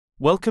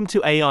Welcome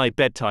to AI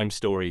Bedtime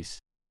Stories.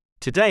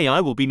 Today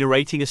I will be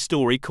narrating a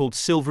story called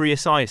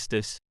Silverius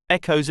Iustus,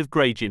 Echoes of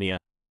Grahginia.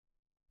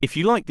 If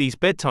you like these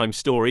bedtime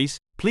stories,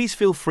 please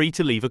feel free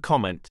to leave a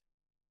comment.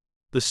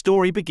 The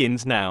story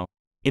begins now.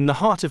 In the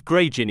heart of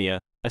Grahginia,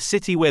 a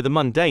city where the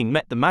mundane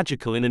met the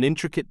magical in an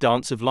intricate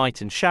dance of light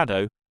and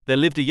shadow, there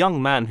lived a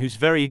young man whose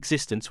very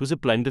existence was a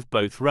blend of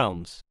both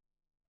realms.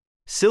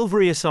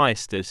 Silverius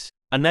Iustus,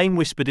 a name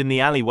whispered in the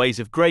alleyways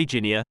of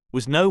Grahginia,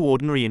 was no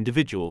ordinary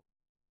individual.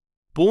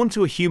 Born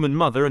to a human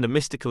mother and a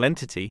mystical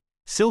entity,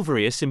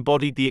 Silverius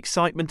embodied the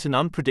excitement and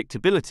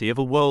unpredictability of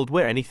a world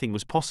where anything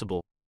was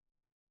possible.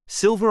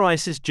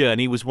 Silverius's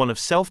journey was one of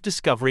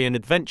self-discovery and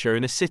adventure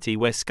in a city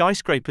where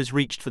skyscrapers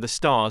reached for the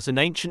stars and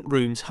ancient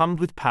ruins hummed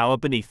with power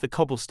beneath the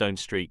cobblestone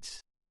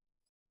streets.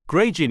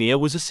 Grahginia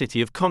was a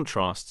city of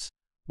contrasts,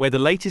 where the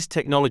latest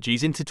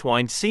technologies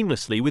intertwined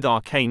seamlessly with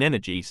arcane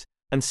energies,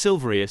 and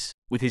Silverius,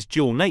 with his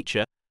dual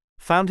nature,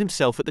 found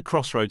himself at the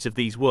crossroads of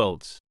these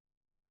worlds.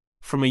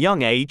 From a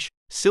young age,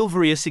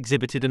 Silverius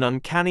exhibited an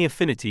uncanny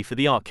affinity for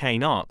the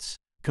arcane arts,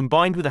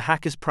 combined with a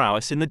hacker's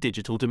prowess in the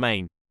digital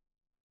domain.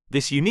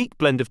 This unique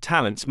blend of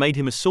talents made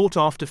him a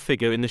sought-after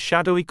figure in the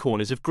shadowy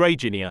corners of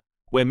Grahginia,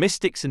 where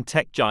mystics and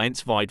tech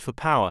giants vied for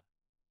power.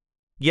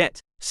 Yet,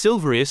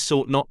 Silverius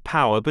sought not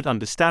power but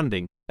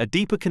understanding, a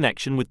deeper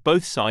connection with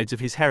both sides of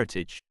his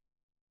heritage.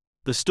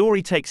 The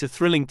story takes a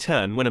thrilling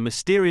turn when a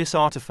mysterious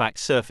artifact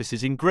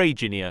surfaces in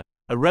Grahginia,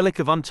 a relic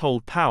of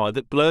untold power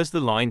that blurs the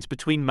lines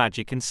between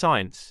magic and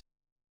science.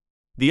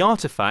 The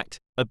artifact,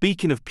 a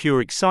beacon of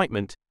pure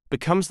excitement,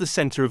 becomes the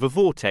center of a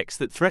vortex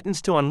that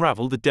threatens to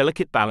unravel the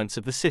delicate balance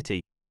of the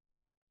city.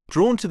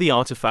 Drawn to the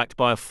artifact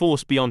by a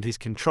force beyond his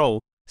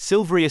control,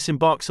 Silverius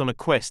embarks on a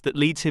quest that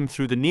leads him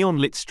through the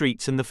neon-lit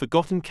streets and the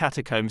forgotten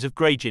catacombs of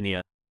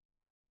Grahginia.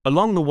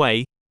 Along the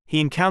way,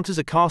 he encounters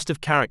a cast of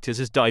characters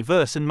as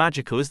diverse and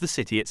magical as the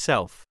city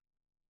itself.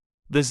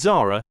 There's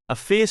Zara, a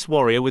fierce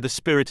warrior with a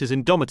spirit as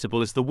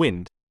indomitable as the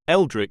wind,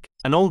 Eldrick,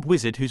 an old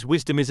wizard whose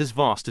wisdom is as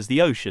vast as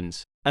the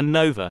oceans, and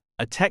Nova,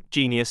 a tech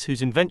genius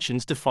whose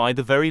inventions defy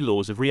the very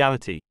laws of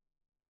reality.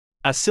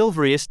 As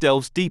Silverius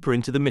delves deeper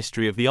into the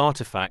mystery of the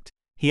artifact,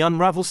 he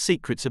unravels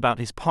secrets about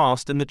his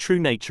past and the true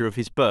nature of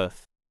his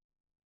birth.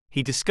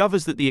 He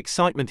discovers that the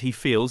excitement he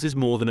feels is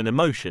more than an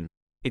emotion,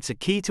 it's a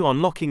key to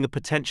unlocking the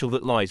potential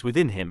that lies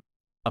within him,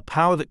 a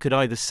power that could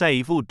either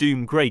save or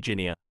doom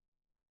Grahginia.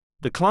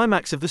 The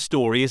climax of the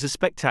story is a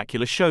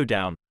spectacular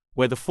showdown,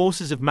 where the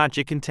forces of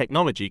magic and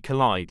technology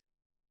collide.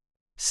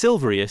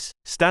 Silverius,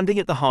 standing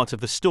at the heart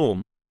of the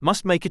storm,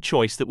 must make a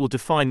choice that will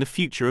define the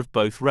future of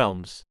both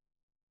realms.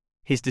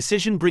 His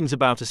decision brings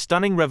about a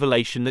stunning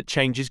revelation that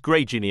changes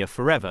Grahginia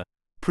forever,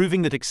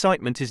 proving that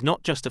excitement is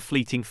not just a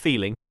fleeting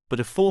feeling, but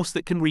a force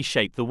that can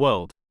reshape the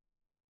world.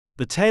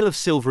 The tale of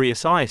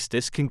Silverius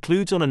Iustus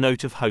concludes on a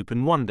note of hope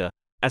and wonder,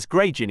 as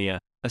Grahginia,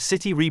 a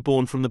city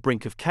reborn from the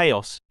brink of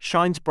chaos,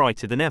 shines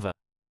brighter than ever.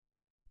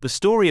 The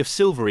story of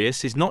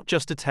Silverius is not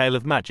just a tale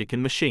of magic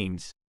and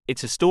machines,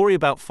 it's a story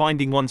about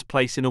finding one's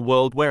place in a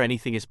world where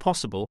anything is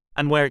possible,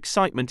 and where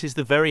excitement is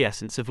the very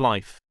essence of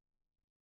life.